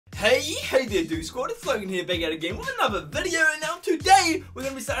Hey there, Dude Squad, it's Logan here, back out again with another video, and now today we're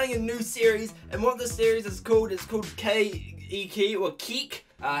going to be starting a new series, and what this series is called K-E-K, or Keek,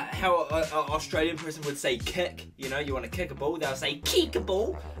 how an Australian person would say kick, you know, you want to kick a ball, they'll say kick a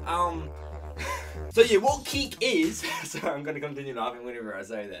ball, so yeah, what Keek is, sorry, I'm going to continue laughing whenever I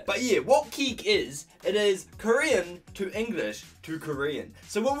say that, but yeah, what Keek is, it is Korean to English to Korean.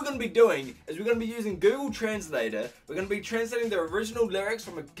 So what we're going to be doing is we're going to be using Google Translator, we're going to be translating the original lyrics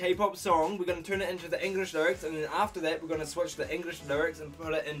from a K-pop song, we're going to turn it into the English lyrics, and then after that we're going to switch the English lyrics and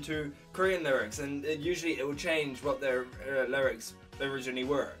put it into Korean lyrics, and usually it will change what their lyrics originally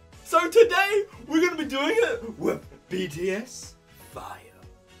were. So today, we're going to be doing it with BTS Fire.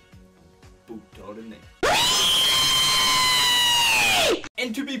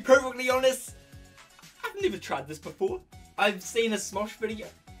 And to be perfectly honest, I've never tried this before. I've seen a Smosh video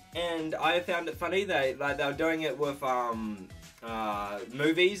and I found it funny. They were doing it with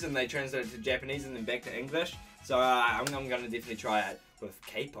movies, and they translated it to Japanese and then back to English. So I'm gonna definitely try it with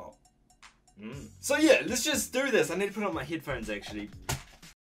K-pop. So yeah, let's just do this. I need to put on my headphones actually.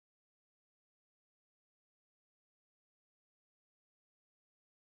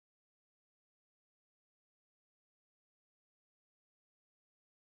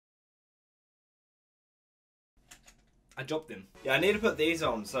 I dropped them. Yeah, I need to put these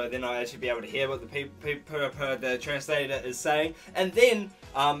on so then I'll actually be able to hear what the translator is saying. And then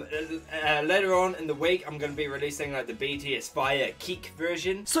later on in the week, I'm going to be releasing like the BTS Fire Keek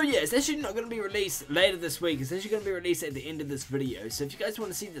version. So yeah, it's actually not going to be released later this week. It's actually going to be released at the end of this video. So if you guys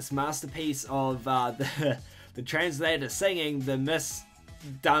want to see this masterpiece of the translator singing the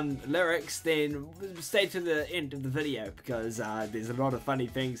misdone lyrics, then stay to the end of the video because there's a lot of funny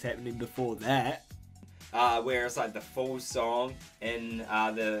things happening before that. Where it's like the full song in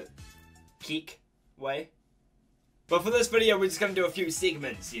the Keek way. But for this video, we're just gonna do a few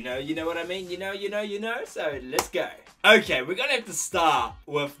segments, you know what I mean? You know, so let's go. Okay, we're gonna have to start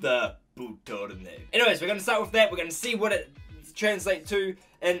with the Butorne. Anyways, we're gonna start with that, we're gonna see what it translates to,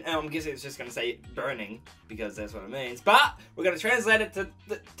 and I'm guessing it's just gonna say burning, because that's what it means. But, we're gonna translate it to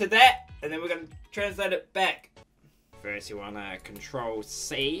that, and then we're gonna translate it back. First you want to Control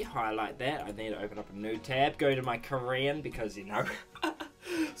C, highlight that. I need to open up a new tab, go to my Korean because you know,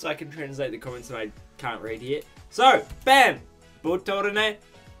 so I can translate the comments that I can't read yet. So, bam! Butorne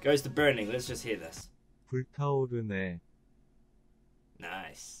goes to burning. Let's just hear this. 불타오르네.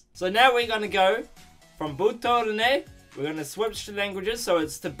 Nice. So now we're going to go from Butorne, we're going to switch the languages, so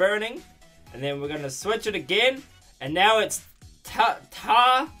it's to burning, and then we're going to switch it again, and now it's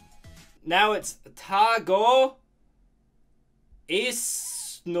now it's tago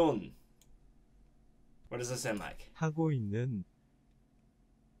있는. What does this sound like? 하고 있는.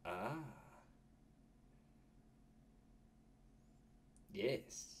 Ah.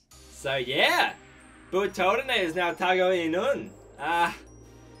 Yes. So yeah, Butorne is now tago 있는.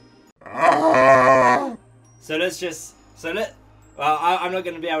 So let's just, well, I'm not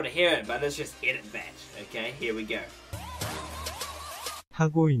going to be able to hear it, but let's just edit that. Okay, here we go.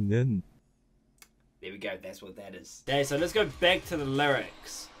 하고 있는. There we go, that's what that is. Okay, so let's go back to the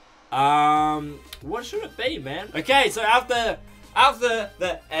lyrics. What should it be, man? Okay, so after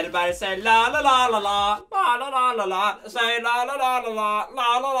the everybody say la la la la la la la la la la, say la la la la la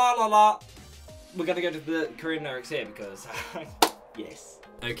la la la la. We're gonna go to the Korean lyrics here because yes.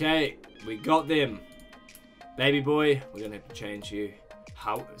 Okay, we got them. Baby boy, we're gonna have to change you.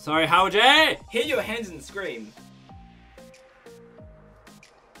 Sorry, Howard J! Hear your hands and scream.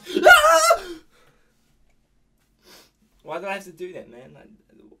 Why do I have to do that, man? Like,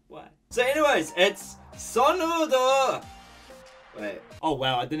 why? So anyways, it's Sonudo! Wait. Oh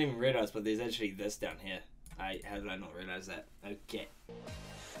wow, I didn't even realize, but there's actually this down here. How did I not realize that? Okay.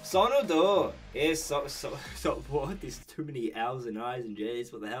 Sonudo is so what? There's too many L's and I's and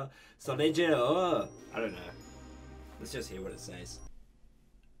J's, what the hell? Sonejiro. I don't know. Let's just hear what it says.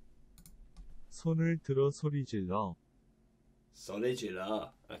 손을 들어 소리 질러. Sonejiro.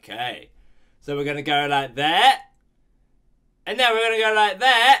 Okay. So we're gonna go like that. And now we're gonna go like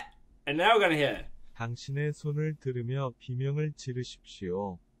that, and now we're gonna hear. 당신의 손을 들으며 비명을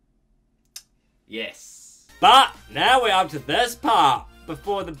지르십시오. Yes. But now we're up to this part.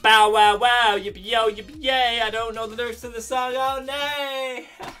 Before the bow wow wow, yippee yo, yippee yay. I don't know the lyrics to the song, oh nay.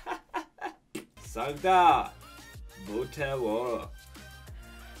 Sagda. Butewo.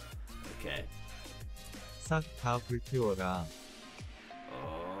 Okay. 싹 다 불태워라.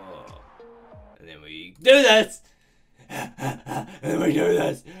 Oh. And then we do this. And we do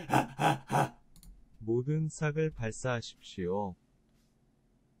this. 모든 싹을 발사하십시오.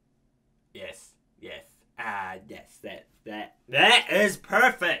 Yes, yes, yes, that. That is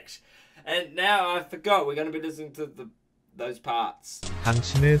perfect. And now I forgot we're going to be listening to those parts.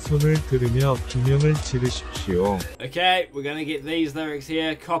 당신의 손을 들으며 비명을 지르십시오. Okay, we're going to get these lyrics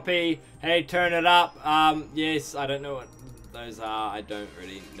here. Copy. Hey, turn it up. Yes, I don't know what those are. I don't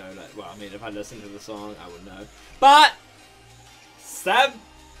really know that. Well, I mean, if I listen to the song, I would know. But Sab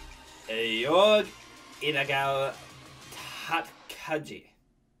Yog Inagal Tatkaji.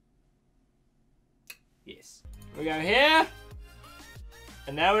 Yes. We go here.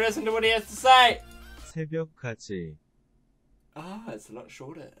 And now we listen to what he has to say. 새벽까지. Ah, it's a lot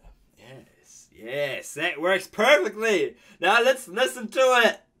shorter. Yes, that works perfectly. Now let's listen to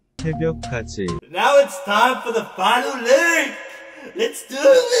it. 새벽까지. Now it's time for the final lyric. Let's do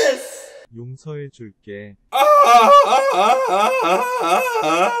this. 용서해 줄게.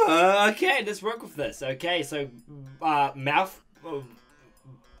 Okay, let's work with this. Okay, so mouth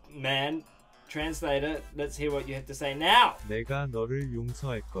man, translator, let's hear what you have to say now. 내가 너를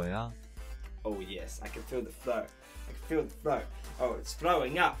용서할 거야. Oh yes, I can feel the flow. I can feel the flow. Oh, it's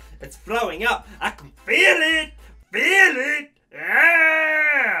flowing up. It's flowing up. I can feel it. Feel it.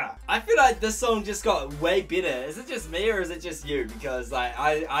 Yeah! I feel like this song just got way better. Is it just me or is it just you? Because like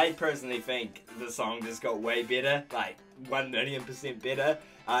I personally think the song just got way better. Like 1,000,000% better.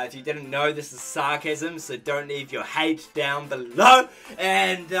 If you didn't know, this is sarcasm, so don't leave your hate down below.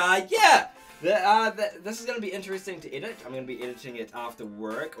 And yeah. This is going to be interesting to edit. I'm going to be editing it after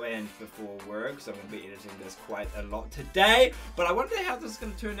work and before work, so I'm going to be editing this quite a lot today. But I wonder how this is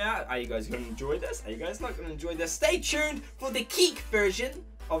going to turn out. Are you guys going to enjoy this? Are you guys not going to enjoy this? Stay tuned for the Kpop version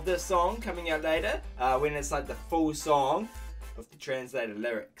of this song coming out later, when it's like the full song with the translated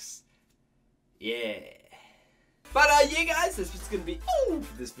lyrics. Yeah. But yeah guys, this was going to be all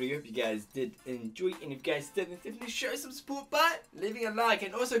for this video. If you guys did enjoy, and if you guys did, then definitely show some support by leaving a like,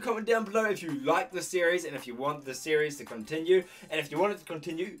 and also comment down below if you like the series and if you want the series to continue, and if you want it to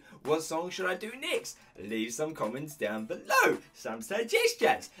continue, what song should I do next? Leave some comments down below, some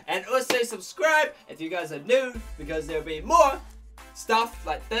suggestions, and also subscribe if you guys are new, because there'll be more stuff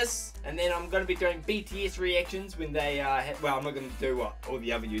like this. And then I'm going to be doing BTS reactions when they well, I'm not going to do what all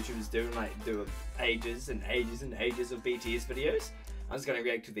the other YouTubers do and like do ages and ages and ages of BTS videos. I'm just going to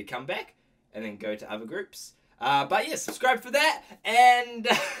react to their comeback and then go to other groups. But yeah, subscribe for that, and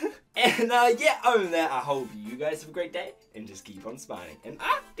yeah, other than that, I hope you guys have a great day and just keep on smiling. And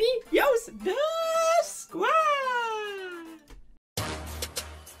adios, the squad.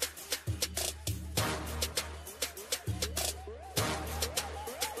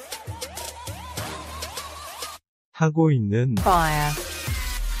 하고 있는 Fire.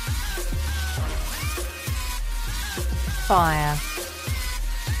 Fire.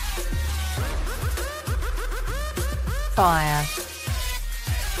 Fire.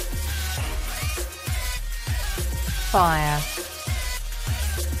 Fire.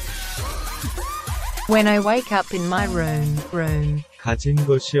 When I wake up in my room. 가진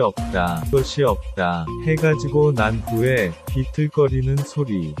것이 없다. 해가지고 난 후에 비틀거리는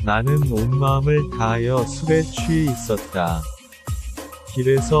소리. 나는 온 마음을 다하여 술에 취해 있었다.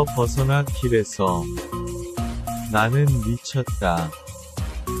 길에서 벗어나 길에서. 나는 미쳤다.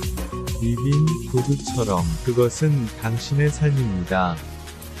 리빈 구두처럼. 그것은 당신의 삶입니다.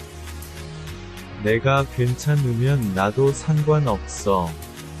 내가 괜찮으면 나도 상관없어.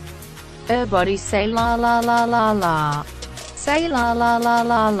 Everybody say la la la la la. Say la la la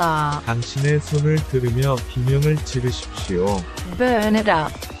la la. 당신의 손을 들으며 비명을 지르십시오. Burn it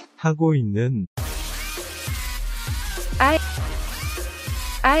up. 하고 있는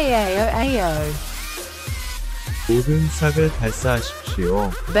Ayo. 모든 싹을 발사하십시오.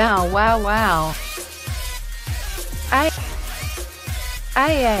 Bow wow wow.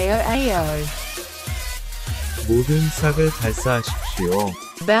 Ayo. 모든 싹을 발사하십시오.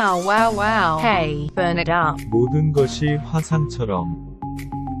 Bow wow wow. Hey, burn it up. 모든 것이 화상처럼.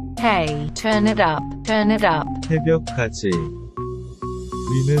 Hey, turn it up. 새벽까지.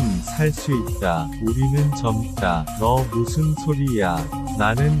 우리는 살 수 있다. 우리는 젊다. 너 무슨 소리야.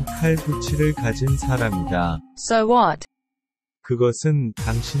 나는 칼붙이를 가진 사람이다. So what? 그것은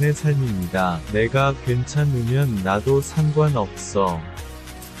당신의 삶입니다. 내가 괜찮으면 나도 상관없어.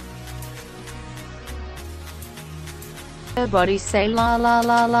 Everybody say la la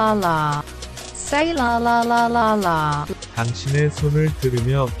la la la. Say la la la la la. 당신의 손을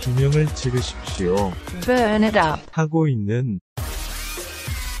들으며 비명을 지르십시오. Burn it up. 하고 있는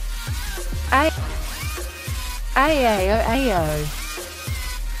Ayo.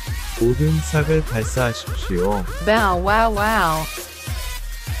 모든 싹을 발사하십시오. Bow wow wow.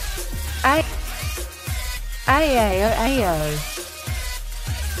 Ayo.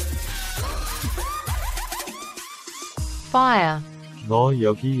 fire, 너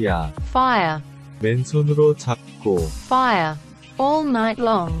여기야. fire, 맨손으로 잡고. fire, all night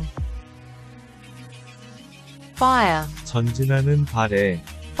long, fire, 전진하는 발에.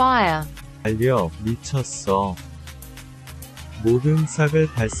 fire, 달려 미쳤어. 모든 싹을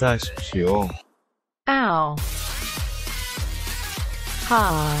발사하십시오. ow,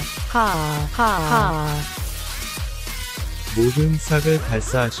 ha, 모든 싹을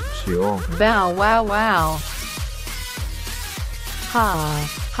발사하십시오. bow, wow, wow, ha,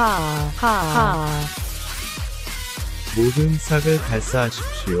 모든 싹을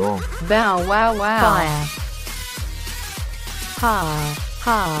발사하십시오. bow, wow, wow,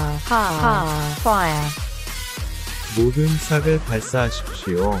 fire, fire, 모든 싹을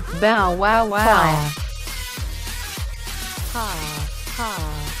발사하십시오. bow, wow, wow,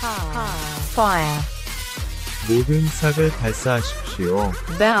 fire, 모든 싹을 발사하십시오.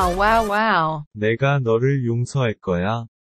 bow, wow, wow, 내가 너를 용서할 거야.